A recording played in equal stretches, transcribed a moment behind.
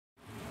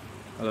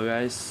Hello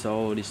guys,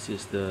 so this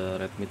is the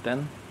Redmi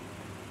 10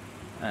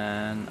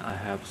 and I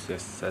have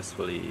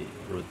successfully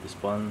root this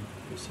phone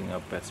using a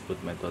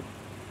Fastboot method.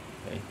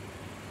 Okay,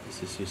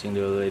 this is using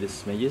the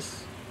latest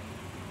Magisk,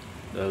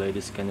 the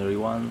latest canary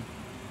one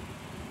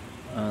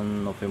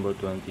on November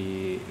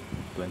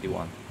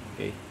 2021.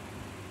 Okay,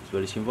 it's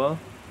very simple.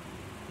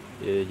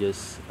 You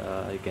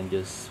can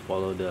just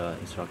follow the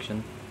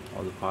instruction,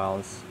 all the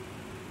files,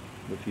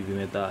 the VB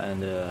meta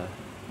and the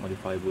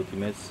modified boot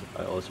image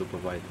I also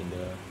provide in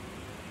the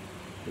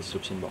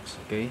description box.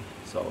 Okay,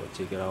 so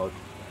check it out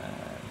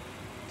and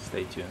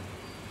stay tuned.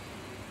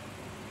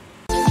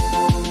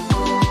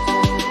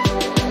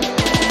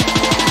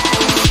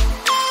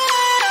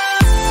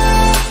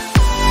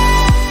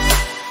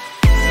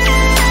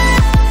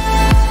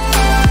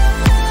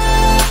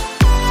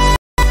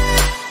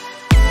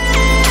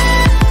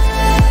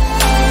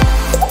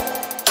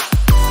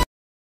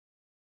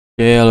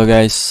 Okay, hello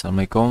guys,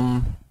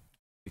 assalamualaikum.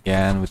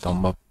 Again with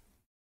Ombab.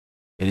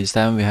 Okay, this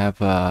time we have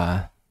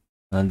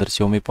another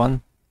Xiaomi phone.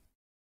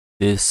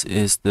 This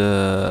is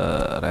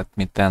the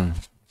Redmi 10.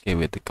 Okay,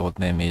 with the code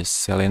name is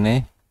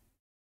Selene,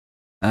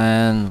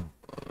 and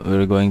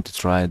we're going to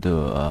try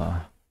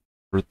to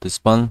root this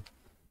phone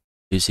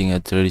using a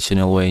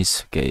traditional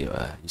ways. Okay,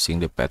 using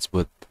the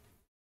Fastboot.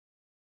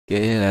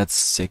 Okay,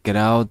 let's check it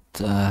out.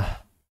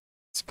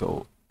 Let's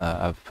go.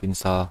 I've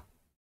installed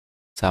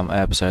some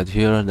apps right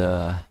here,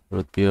 the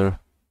root beer,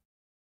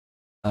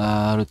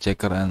 root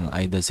checker, and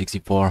IDA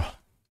 64.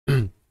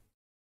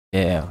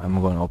 Yeah,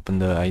 I'm going to open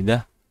the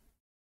IDA.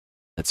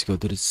 Let's go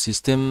to the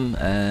system,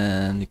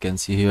 and you can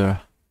see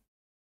here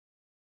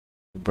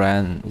the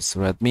brand is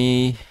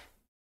Redmi,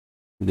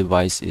 the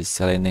device is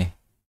Selene.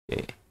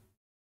 Okay,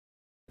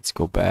 let's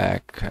go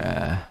back,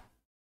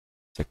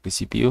 check the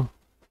CPU.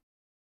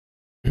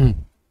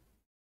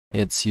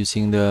 It's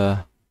using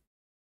the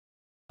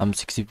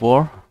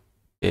 64.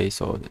 Okay,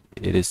 so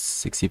it is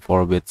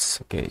 64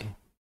 bits. Okay,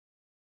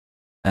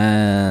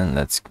 and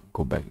let's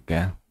go back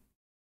again,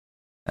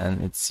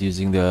 and it's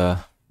using the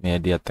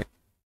MediaTek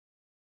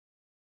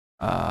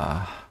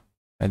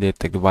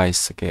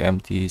device. Okay,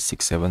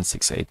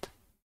 MT6768.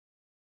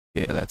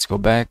 Okay, let's go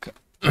back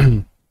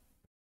and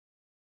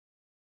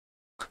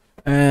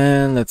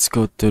let's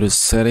go to the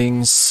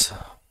settings,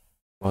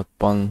 what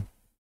phone.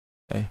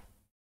 Okay,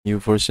 new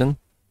version.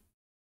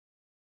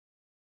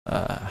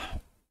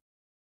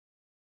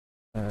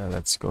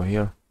 Let's go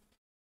here.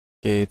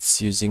 Okay,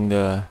 it's using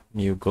the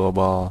new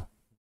global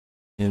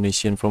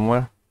Indonesian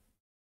firmware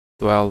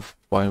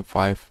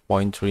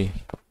 12.5.3.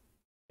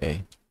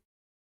 okay,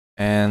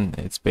 and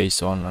it's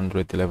based on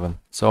Android 11.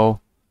 So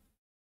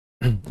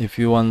if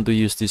you want to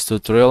use this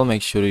tutorial,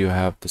 make sure you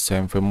have the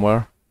same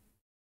firmware.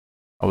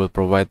 I will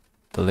provide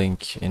the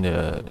link in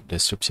the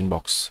description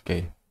box.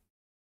 Okay,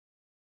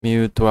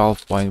 MIU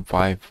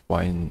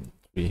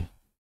 12.5.3.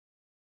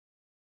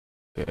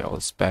 okay, all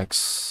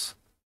specs.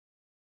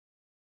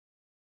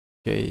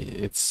 Okay,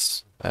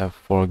 it's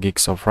 4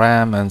 gigs of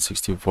RAM and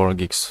 64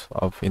 gigs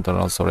of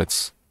internal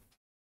storage.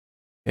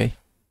 Okay,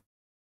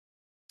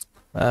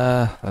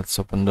 let's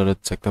open the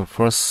root checker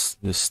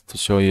first, just to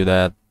show you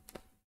that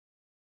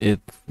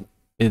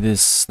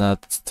it's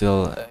not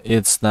still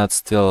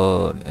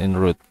in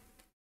root.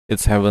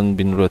 It haven't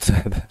been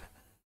rooted.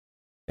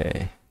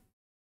 Okay,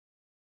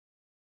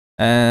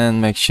 and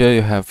make sure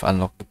you have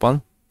unlocked the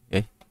phone.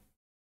 Okay,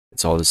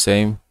 it's all the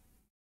same.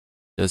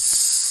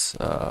 Just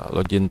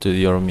log into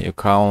your Mi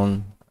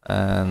account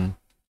and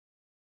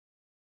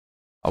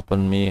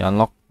open Mi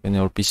Unlock in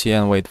your PC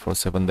and wait for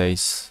 7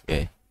 days.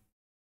 Okay.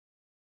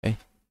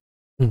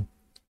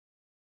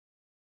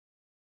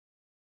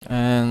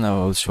 And I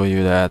will show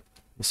you that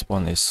this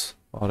one is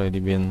already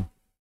been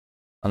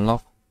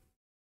unlocked.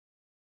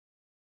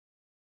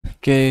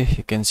 Okay,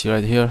 you can see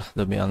right here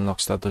the Mi Unlock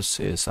status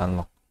is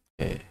unlocked.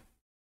 Okay,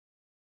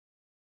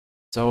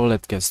 so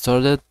let's get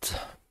started.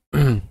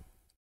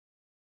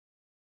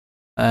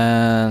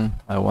 And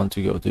I want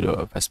to go to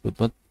the Fastboot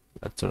mode.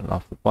 Let's turn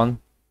off the phone.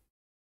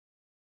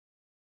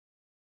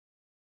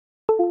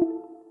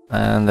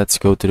 And let's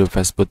go to the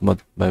Fastboot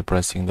mode by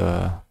pressing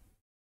the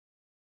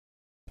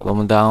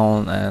volume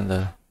down and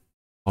the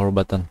power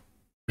button.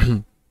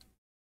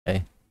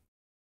 Okay.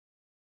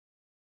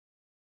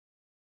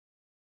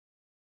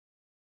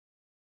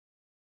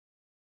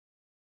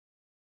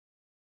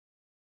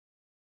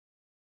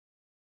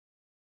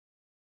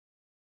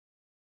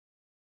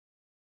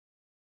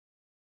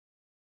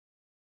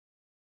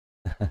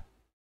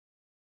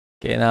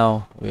 Okay,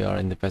 now we are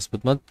in the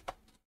Fastboot mode.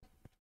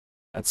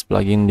 Let's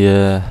plug in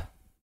the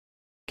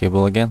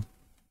cable again.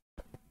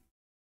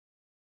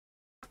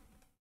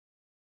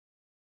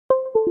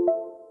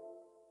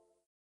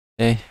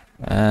 Okay,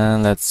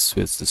 and let's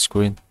switch the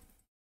screen.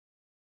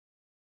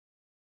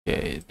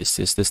 Okay, this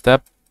is the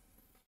step.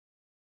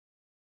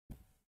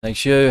 Make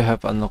sure you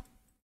have unlocked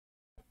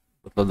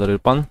bootloader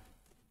phone,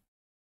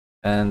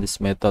 and this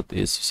method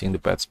is using the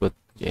Fastboot.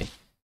 Okay,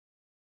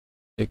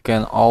 you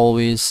can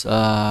always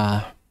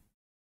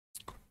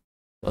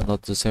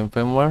download the same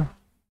firmware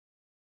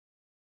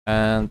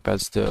and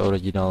patch the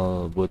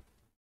original boot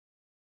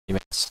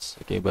image.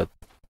 Okay, but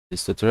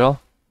this tutorial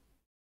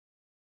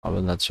I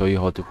will not show you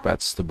how to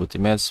patch the boot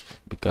image,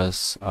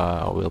 because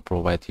I will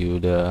provide you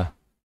the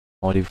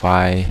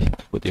modify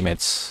boot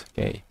image.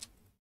 Okay,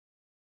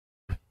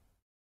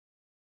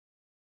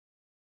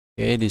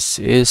 this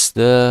is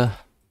the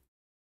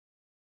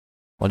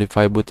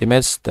modify boot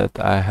image that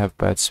I have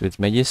patched with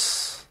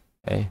Magisk.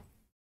 Okay,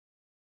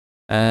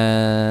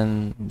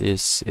 and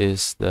this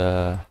is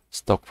the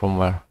stock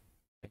firmware.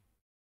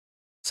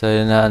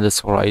 Selene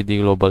underscore ID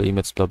global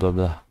image blah blah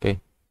blah. Okay,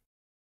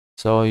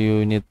 so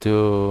you need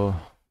to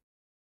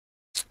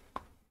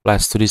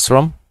flash to this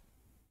ROM.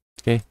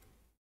 Okay,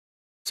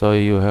 so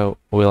you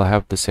will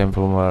have the same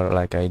firmware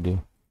like I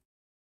do,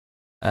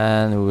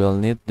 and we will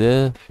need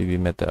the VB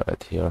meta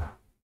right here.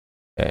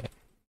 Okay,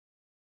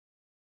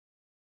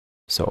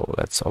 so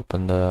let's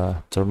open the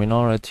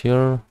terminal right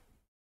here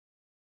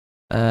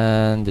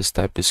and just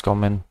type this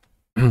command.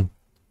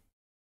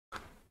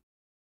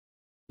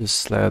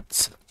 Just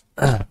let's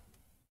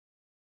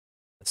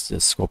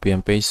just copy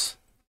and paste.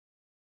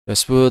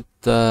 Let's put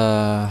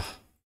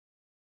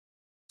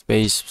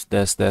space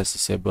dash dash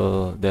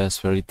disable dash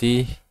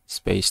verity,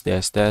 space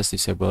dash dash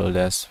disable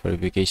dash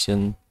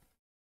verification,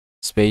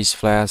 space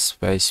flash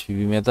space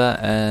VB meta,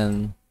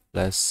 and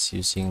flash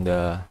using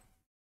the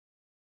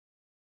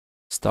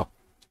stock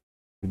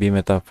VB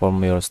meta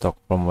from your stock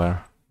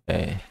firmware.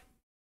 Okay,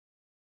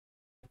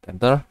 hit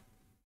enter.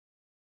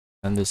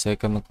 And the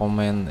second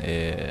command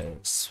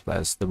is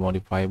flash the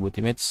modify boot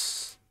image.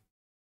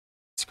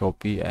 Let's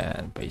copy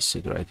and paste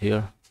it right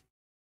here.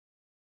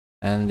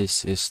 And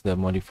this is the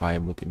modify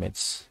boot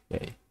image.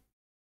 Okay.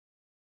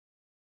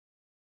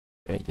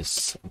 Okay,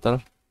 just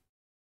enter.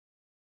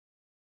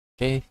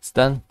 Okay, it's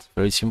done. It's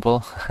very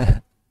simple.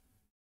 Okay,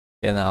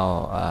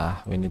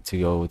 now we need to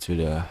go to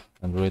the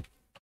Android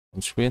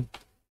home screen.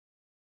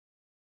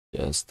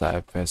 Just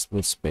type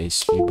fastboot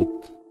space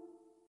reboot.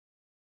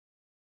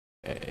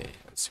 Okay,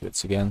 let's do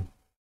it again.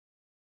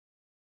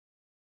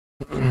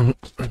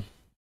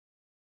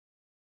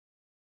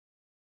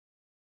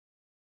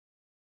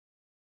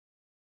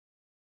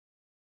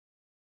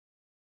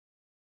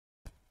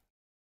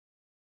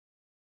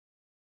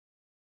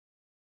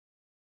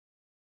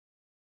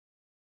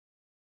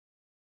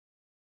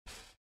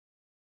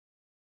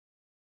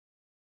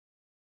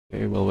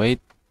 Okay, we'll wait.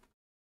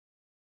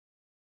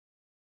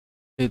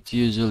 It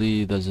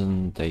usually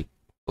doesn't take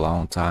a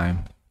long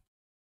time.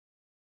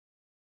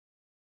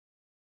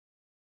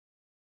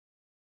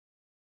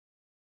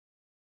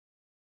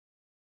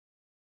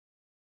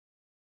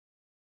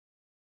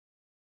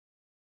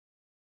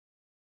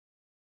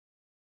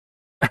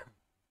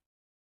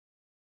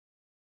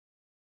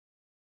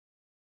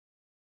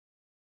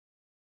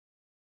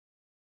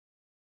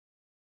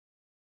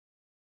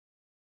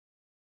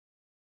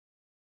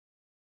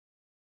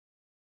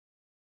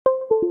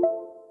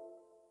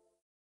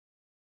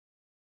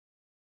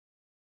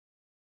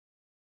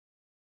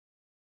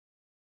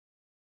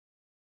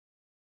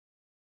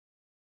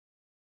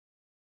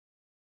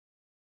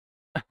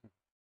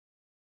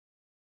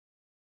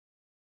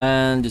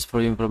 And just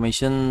for your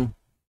information,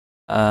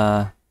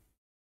 the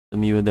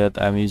MIUI that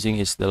I'm using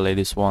is the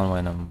latest one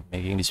when I'm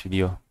making this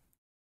video.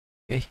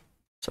 Okay,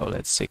 so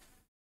let's check.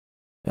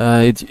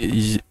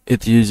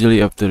 It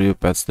usually after you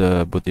patch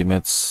the boot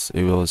image,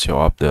 it will show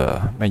up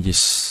the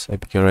Magisk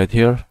APK right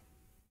here.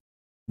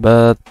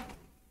 But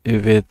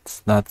if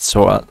it's not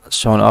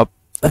shown up,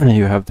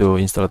 you have to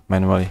install it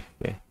manually.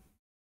 Okay,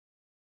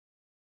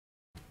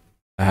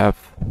 I have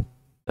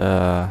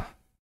the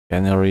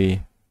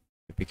canary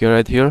APK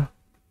right here.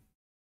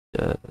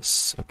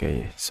 Yes,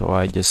 okay, so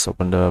I just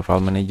open the file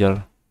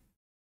manager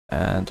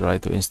and try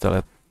to install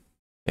it.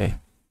 Okay,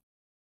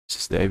 this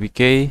is the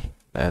APK.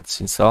 Let's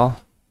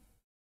install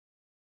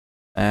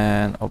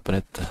and open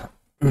it.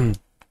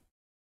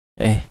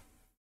 Okay.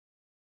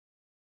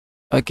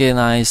 Okay,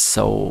 nice.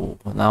 So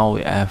now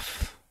we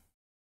have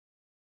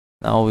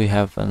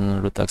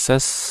an root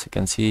access. You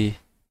can see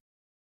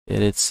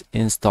it's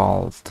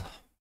installed.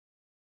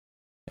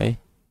 Okay,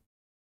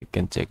 you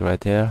can check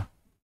right here.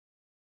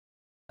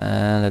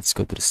 And let's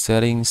go to the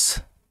settings,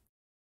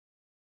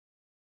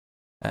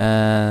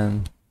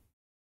 and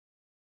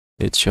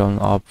it's shown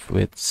up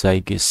with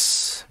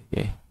Zygisk.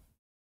 Okay,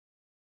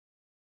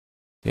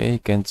 you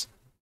can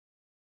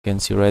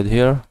see right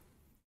here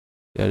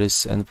there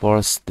is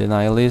enforce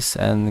DenyList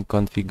and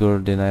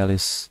configure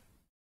DenyList.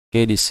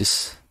 Okay,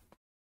 this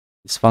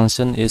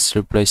function is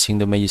replacing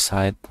the Magisk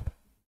height.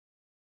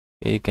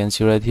 Okay, you can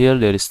see right here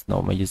there is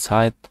no Magisk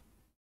height,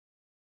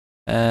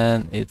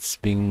 and it's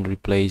being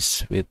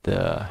replaced with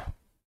the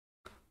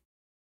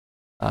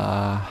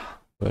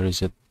where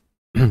is it?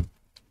 The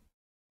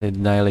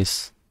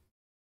DenyList.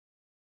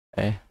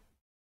 Okay,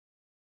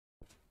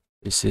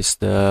 this is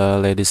the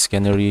latest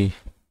canary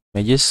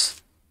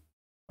Magisk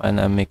when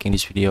I'm making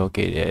this video.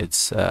 Okay, yeah,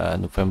 it's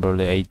November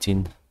the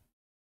 18th.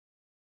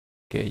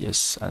 Okay,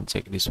 just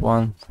uncheck this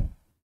one.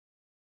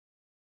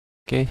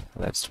 Okay,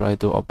 let's try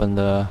to open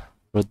the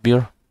root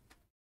beer.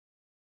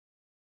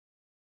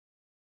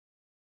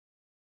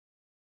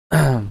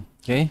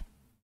 Okay,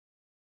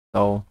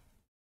 So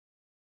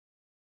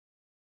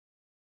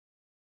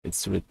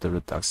let's read the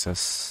root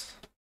access,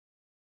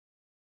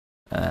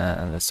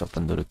 and let's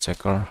open the root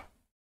checker.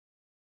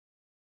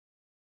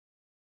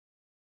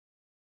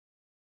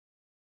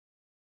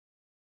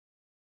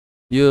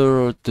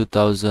 Your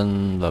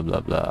 2000 blah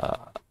blah blah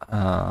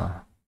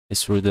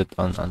is rooted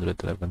on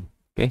Android 11.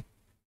 Okay,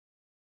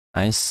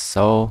 nice.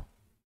 So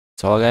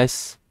that's all,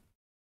 guys.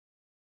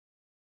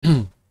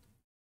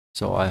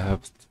 So I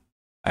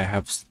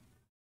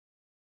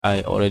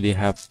already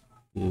have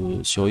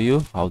to show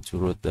you how to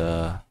root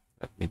the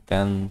Redmi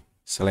 10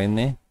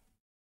 Selene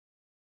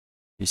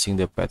using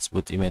the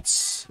Fastboot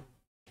image,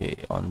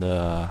 okay, on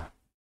the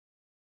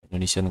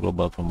Indonesian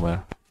global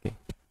firmware. Okay,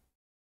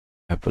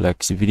 I hope you like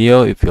this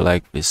video. If you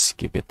like, please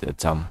give it a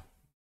thumb.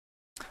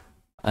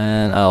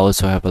 And I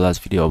also have a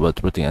last video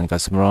about rooting and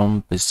custom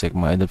ROM. Please check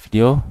my other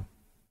video.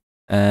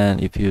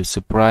 And if you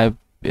subscribe,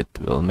 it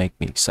will make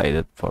me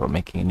excited for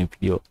making a new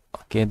video.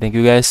 Okay, thank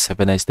you guys. Have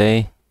a nice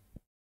day.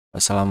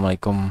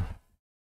 Wassalamualaikum.